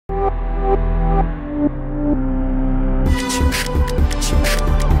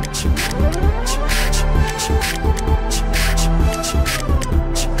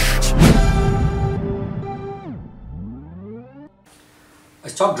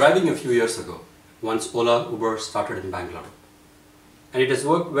stopped driving a few years ago, once Ola, Uber started in Bangalore. And it has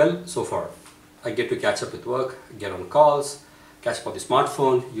worked well so far. I get to catch up with work, get on calls, catch up on the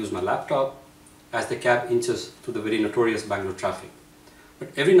smartphone, use my laptop, as the cab inches through the very notorious Bangalore traffic. But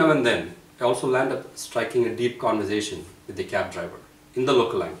every now and then, I also land up striking a deep conversation with the cab driver in the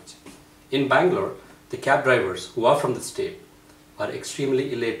local language. In Bangalore, the cab drivers who are from the state are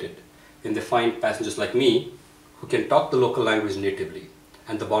extremely elated when they find passengers like me who can talk the local language natively,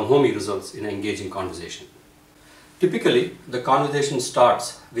 and the bonhomie results in an engaging conversation. Typically, the conversation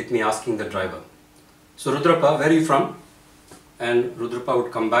starts with me asking the driver, "So Rudrappa, where are you from?" And Rudrappa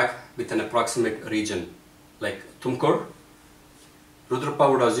would come back with an approximate region like Tumkur. Rudrappa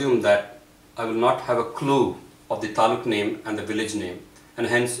would assume that I will not have a clue of the taluk name and the village name, and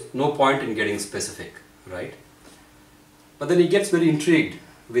hence no point in getting specific, right? But then he gets very intrigued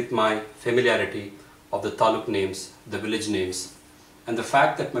with my familiarity of the taluk names, the village names, and the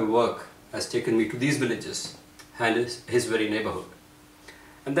fact that my work has taken me to these villages and his very neighborhood.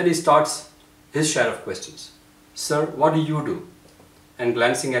 And then he starts his share of questions. "Sir, what do you do?" And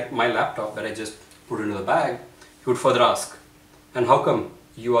glancing at my laptop that I just put into the bag, he would further ask, "And how come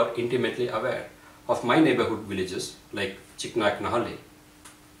you are intimately aware of my neighborhood villages like Chiknak Nahalli?"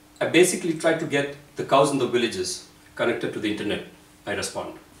 I basically try to get the cows in the villages connected to the internet, I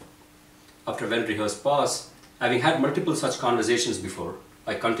respond. After a well-rehearsed pause, having had multiple such conversations before,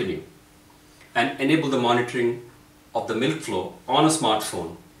 I continue and enable the monitoring of the milk flow on a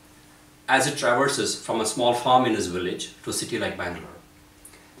smartphone as it traverses from a small farm in his village to a city like Bangalore.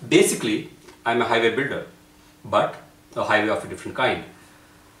 Basically, I'm a highway builder, but a highway of a different kind.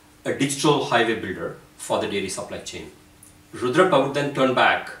 A digital highway builder for the dairy supply chain. Rudrappa would then turn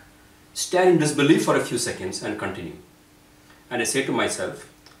back, stare in disbelief for a few seconds and continue. And I say to myself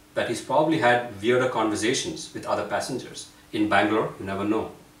that he's probably had weirder conversations with other passengers. In Bangalore, you never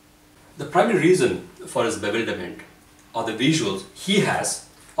know. The primary reason for his bewilderment are the visuals he has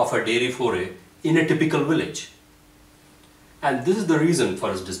of a dairy foray in a typical village. And this is the reason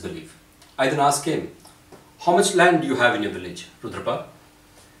for his disbelief. I then ask him, "How much land do you have in your village, Rudrappa?"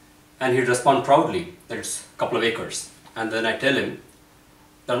 And he'd respond proudly that it's a couple of acres. And then I tell him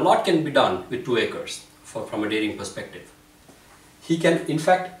that a lot can be done with 2 acres from a dairying perspective. He can in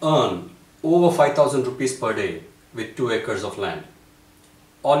fact earn over 5,000 rupees per day with 2 acres of land.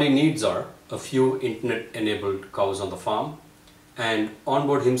 All he needs are a few internet-enabled cows on the farm and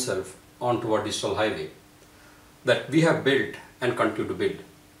onboard himself onto our digital highway that we have built and continue to build.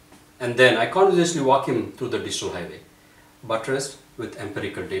 And then I conversationally walk him through the digital highway, buttressed with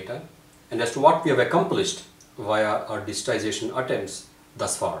empirical data, and as to what we have accomplished via our digitization attempts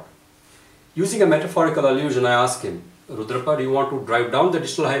thus far. Using a metaphorical allusion, I ask him, "Rudrappa, do you want to drive down the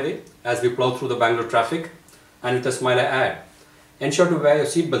digital highway as we plow through the Bangalore traffic?" And with a smile I add, "Ensure to wear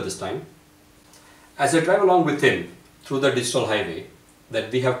your seatbelt this time." As I drive along with him through the digital highway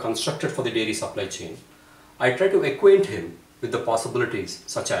that we have constructed for the dairy supply chain, I try to acquaint him with the possibilities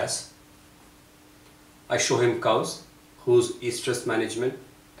such as I show him cows whose e-stress management,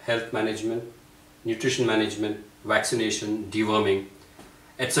 health management, nutrition management, vaccination, deworming,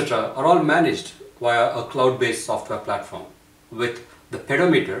 etc. are all managed via a cloud-based software platform with the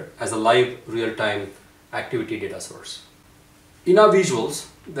pedometer as a live real-time activity data source. In our visuals,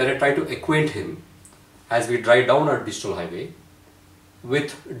 then I try to acquaint him as we drive down our digital highway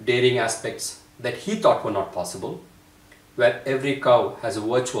with dairying aspects that he thought were not possible, where every cow has a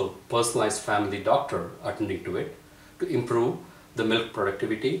virtual personalized family doctor attending to it to improve the milk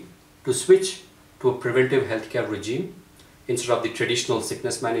productivity, to switch to a preventive healthcare regime instead of the traditional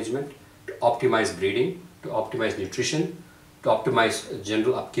sickness management, to optimize breeding, to optimize nutrition, to optimize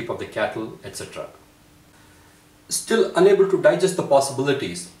general upkeep of the cattle, etc. Still unable to digest the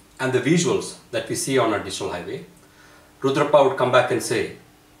possibilities and the visuals that we see on our digital highway, Rudrappa would come back and say,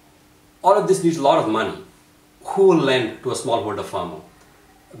 "All of this needs a lot of money. Who will lend to a smallholder farmer?"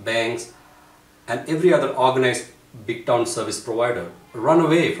 Banks and every other organized big town service provider run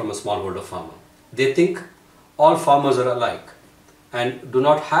away from a smallholder farmer. They think all farmers are alike and do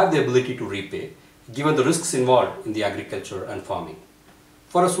not have the ability to repay given the risks involved in the agriculture and farming.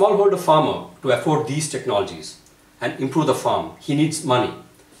 For a smallholder farmer to afford these technologies and improve the farm, he needs money,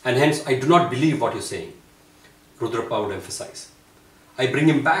 and hence I do not believe what you're saying, Rudrappa would emphasize. I bring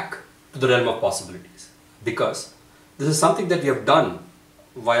him back to the realm of possibilities because this is something that we have done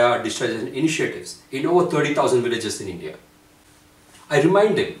via our digitalization initiatives in over 30,000 villages in India. I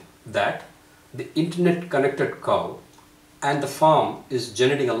remind him that the internet connected cow and the farm is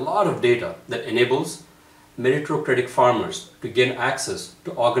generating a lot of data that enables meritocratic farmers to gain access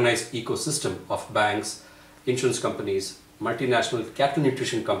to organized ecosystem of banks, insurance companies, multinational cattle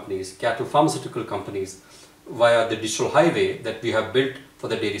nutrition companies, cattle pharmaceutical companies via the digital highway that we have built for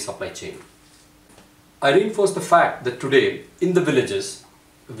the dairy supply chain. I reinforce the fact that today in the villages,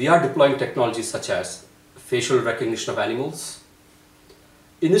 we are deploying technologies such as facial recognition of animals.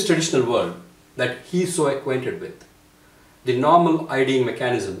 In this traditional world that he is so acquainted with, the normal IDing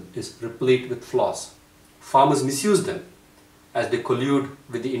mechanism is replete with flaws. Farmers misuse them as they collude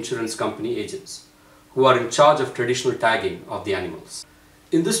with the insurance company agents who are in charge of traditional tagging of the animals.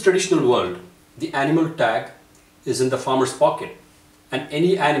 In this traditional world, the animal tag is in the farmer's pocket, and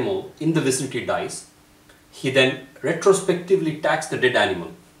any animal in the vicinity dies. He then retrospectively tags the dead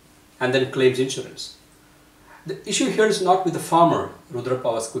animal and then claims insurance. The issue here is not with the farmer, Rudrappa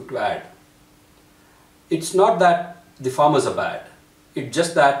was quick to add. It's not that the farmers are bad, it's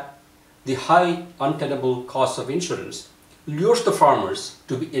just that the high untenable cost of insurance lures the farmers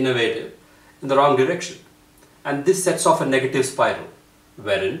to be innovative in the wrong direction. And this sets off a negative spiral,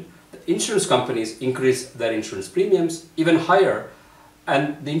 wherein the insurance companies increase their insurance premiums even higher,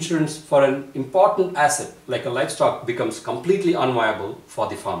 and the insurance for an important asset like a livestock becomes completely unviable for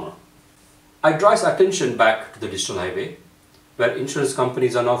the farmer. I draw his attention back to the digital highway, where insurance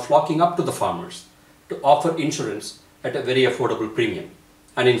companies are now flocking up to the farmers to offer insurance at a very affordable premium.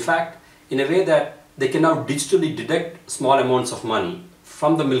 And in fact, in a way that they can now digitally deduct small amounts of money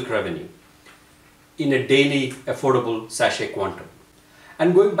from the milk revenue in a daily affordable sachet quantum.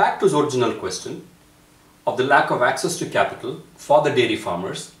 And going back to his original question of the lack of access to capital for the dairy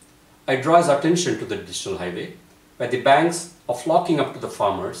farmers, I draw his attention to the digital highway, where the banks are flocking up to the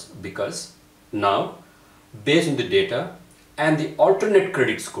farmers because now, based on the data and the alternate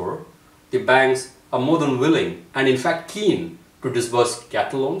credit score, the banks are more than willing and in fact keen to disburse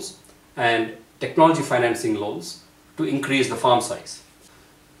cattle loans and technology financing loans to increase the farm size.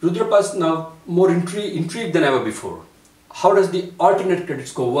 Rudrappa is now more intrigued than ever before. How does the alternate credit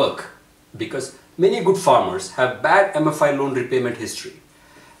score work? Because many good farmers have bad MFI loan repayment history.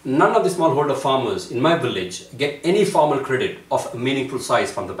 None of the smallholder farmers in my village get any formal credit of a meaningful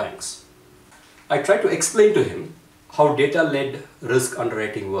size from the banks. I tried to explain to him how data-led risk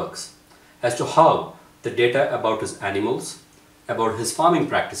underwriting works, as to how the data about his animals, about his farming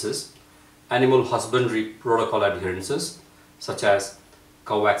practices, animal husbandry protocol adherences, such as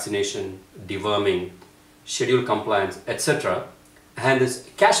cow vaccination, deworming, schedule compliance, etc., and his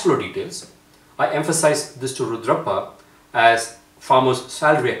cash flow details. I emphasize this to Rudrappa as farmer's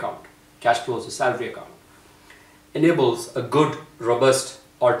salary account. Cash flow is a salary account. Enables a good, robust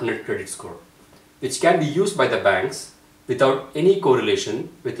alternate credit score, which can be used by the banks without any correlation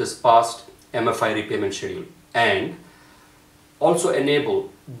with his past MFI repayment schedule, and also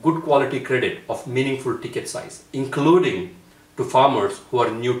enable good quality credit of meaningful ticket size, including to farmers who are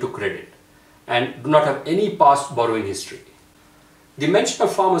new to credit and do not have any past borrowing history. The mention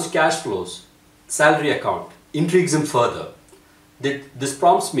of farmers' cash flows, salary account, intrigues him further. This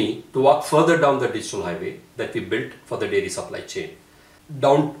prompts me to walk further down the digital highway that we built for the dairy supply chain,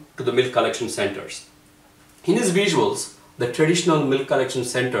 down to the milk collection centers. In his visuals, the traditional milk collection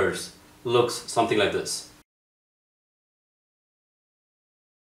centers looks something like this.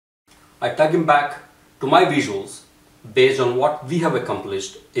 I tug him back to my visuals based on what we have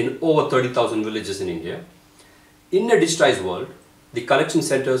accomplished in over 30,000 villages in India. In a digitized world, the collection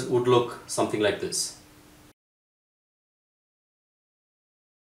centers would look something like this.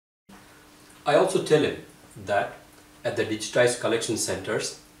 I also tell him that at the digitized collection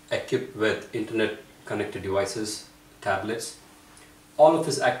centers, equipped with internet connected devices, tablets, all of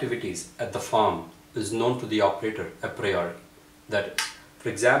his activities at the farm is known to the operator a priori. That, for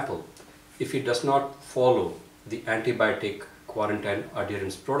example, if he does not follow the antibiotic quarantine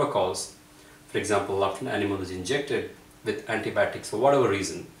adherence protocols, for example, after an animal is injected with antibiotics for whatever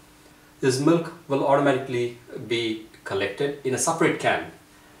reason, his milk will automatically be collected in a separate can,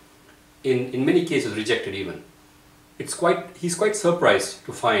 in many cases rejected even. He's quite surprised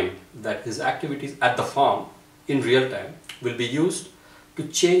to find that his activities at the farm in real time will be used to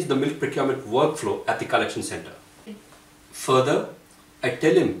change the milk procurement workflow at the collection center. Further, I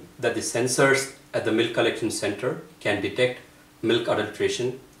tell him that the sensors at the milk collection center can detect milk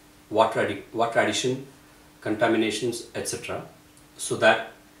adulteration, water addition, contaminations, etc., so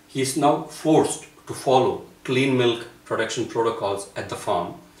that he is now forced to follow clean milk production protocols at the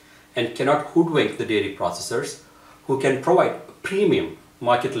farm and cannot hoodwink the dairy processors who can provide premium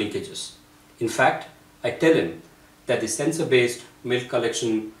market linkages. In fact, I tell him that the sensor-based milk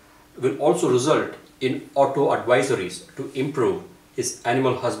collection will also result in auto advisories to improve his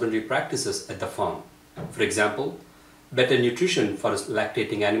animal husbandry practices at the farm. For example, better nutrition for his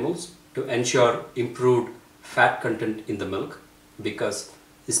lactating animals to ensure improved fat content in the milk because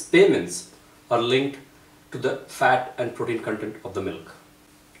his payments are linked to the fat and protein content of the milk.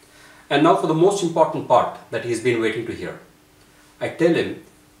 And now for the most important part that he's been waiting to hear. I tell him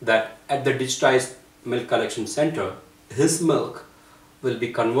that at the digitized milk collection center, his milk will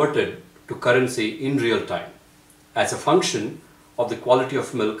be converted to currency in real time as a function of the quality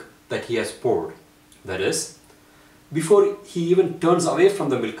of milk that he has poured. That is, before he even turns away from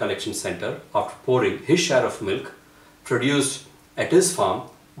the milk collection center after pouring his share of milk produced at his farm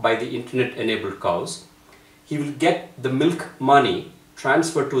by the internet-enabled cows, he will get the milk money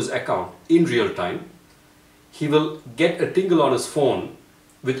transferred to his account in real time. He will get a tingle on his phone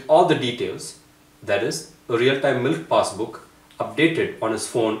with all the details, that is, a real-time milk passbook updated on his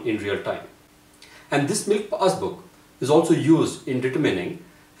phone in real time. And this milk passbook is also used in determining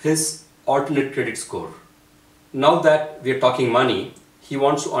his alternate credit score. Now that we are talking money, he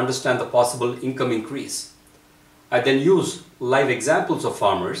wants to understand the possible income increase. I then use live examples of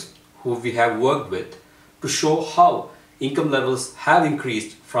farmers who we have worked with to show how income levels have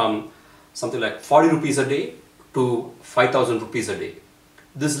increased from something like 40 rupees a day to 5,000 rupees a day.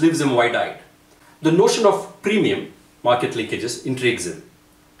 This leaves him wide-eyed. The notion of premium market linkages intrigues him.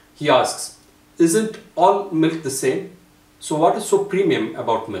 He asks, isn't all milk the same? So what is so premium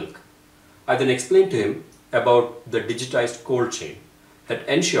about milk? I then explain to him about the digitized cold chain that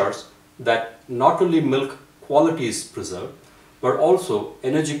ensures that not only milk quality is preserved, but also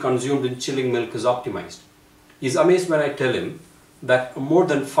energy consumed in chilling milk is optimized. He's amazed when I tell him that more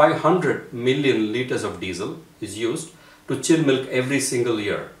than 500 million liters of diesel is used to chill milk every single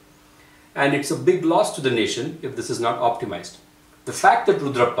year. And it's a big loss to the nation if this is not optimized. The fact that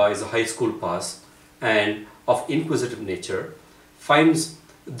Rudrappa is a high school pass and of inquisitive nature finds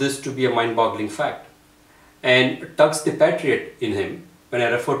this to be a mind-boggling fact and tugs the patriot in him when I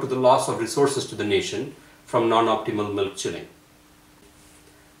refer to the loss of resources to the nation from non-optimal milk chilling.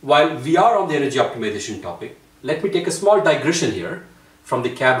 While we are on the energy optimization topic, let me take a small digression here from the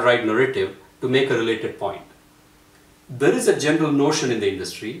cab ride narrative to make a related point. There is a general notion in the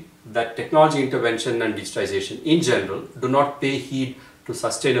industry that technology intervention and digitization in general do not pay heed to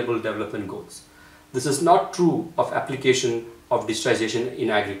sustainable development goals. This is not true of application of digitization in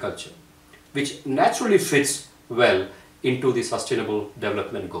agriculture, which naturally fits well into the sustainable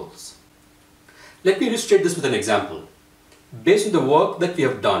development goals. Let me illustrate this with an example. Based on the work that we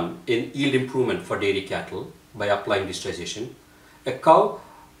have done in yield improvement for dairy cattle by applying digitization, a cow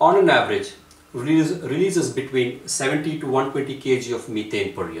on an average releases between 70 to 120 kg of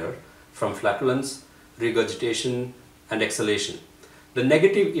methane per year from flatulence, regurgitation and exhalation. The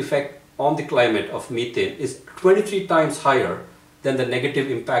negative effect on the climate of methane is 23 times higher than the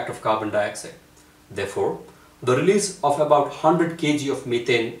negative impact of carbon dioxide. Therefore, the release of about 100 kg of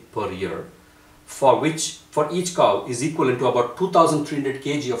methane per year for each cow is equivalent to about 2,300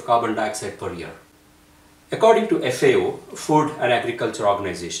 kg of carbon dioxide per year. According to FAO, Food and Agriculture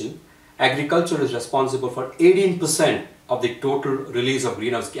Organization, agriculture is responsible for 18% of the total release of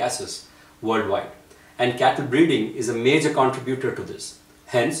greenhouse gases worldwide, and cattle breeding is a major contributor to this.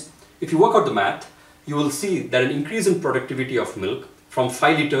 Hence, if you work out the math, you will see that an increase in productivity of milk from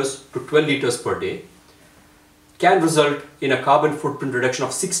 5 liters to 12 liters per day can result in a carbon footprint reduction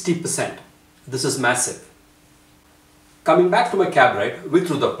of 60%. This is massive. Coming back to my cab ride with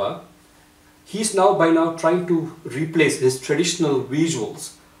Rudrappa, he's by now trying to replace his traditional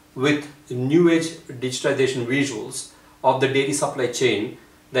visuals with new age digitization visuals of the dairy supply chain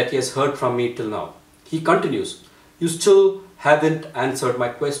that he has heard from me till now. He continues, you still haven't answered my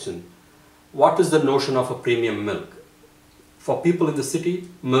question. What is the notion of a premium milk? For people in the city,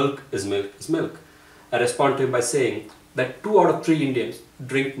 milk is milk is milk. I respond to him by saying that 2 out of 3 Indians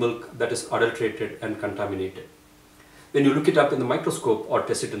drink milk that is adulterated and contaminated. When you look it up in the microscope or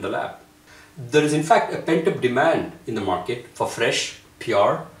test it in the lab, there is in fact a pent-up demand in the market for fresh,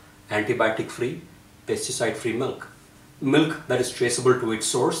 pure, antibiotic-free, pesticide-free milk. Milk that is traceable to its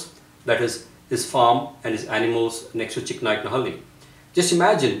source, that is his farm and his animals next to Chiknaiknahalli. Just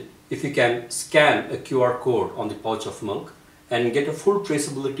imagine if you can scan a QR code on the pouch of milk and get a full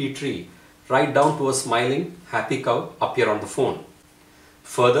traceability tree right down to a smiling, happy cow appear on the phone.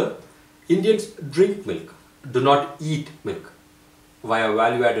 Further, Indians drink milk, do not eat milk via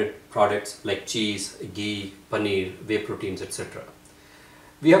value-added products like cheese, ghee, paneer, whey proteins, etc.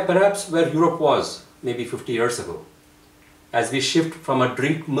 We are perhaps where Europe was maybe 50 years ago. As we shift from a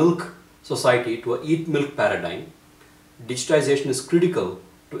drink milk society to a eat milk paradigm, digitization is critical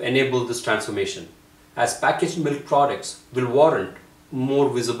to enable this transformation, as packaged milk products will warrant more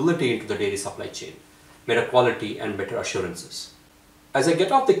visibility into the dairy supply chain, better quality and better assurances. As I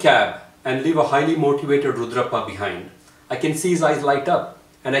get off the cab and leave a highly motivated Rudrappa behind, I can see his eyes light up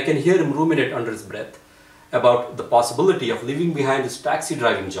and I can hear him ruminate under his breath about the possibility of leaving behind his taxi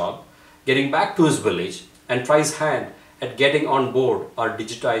driving job, getting back to his village and try his hand at getting on board our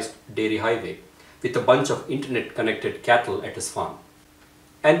digitized dairy highway with a bunch of internet connected cattle at his farm.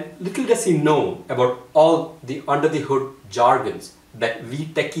 And little does he know about all the under the hood jargons that we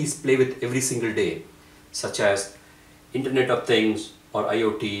techies play with every single day, such as Internet of Things or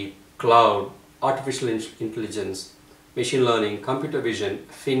IoT, cloud, artificial intelligence, machine learning, computer vision,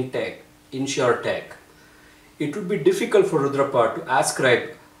 fintech, insurtech. It would be difficult for Rudrappa to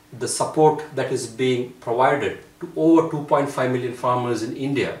ascribe the support that is being provided to over 2.5 million farmers in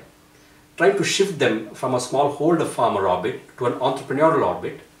India, trying to shift them from a smallholder farmer orbit to an entrepreneurial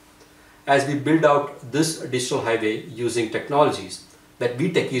orbit as we build out this digital highway using technologies that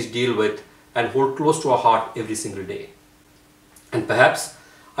we techies deal with and hold close to our heart every single day. And perhaps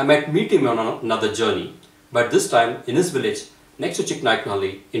I might meet him on another journey, but this time in his village next to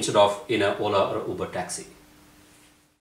Chicknaiknalli instead of in an Ola or Uber taxi.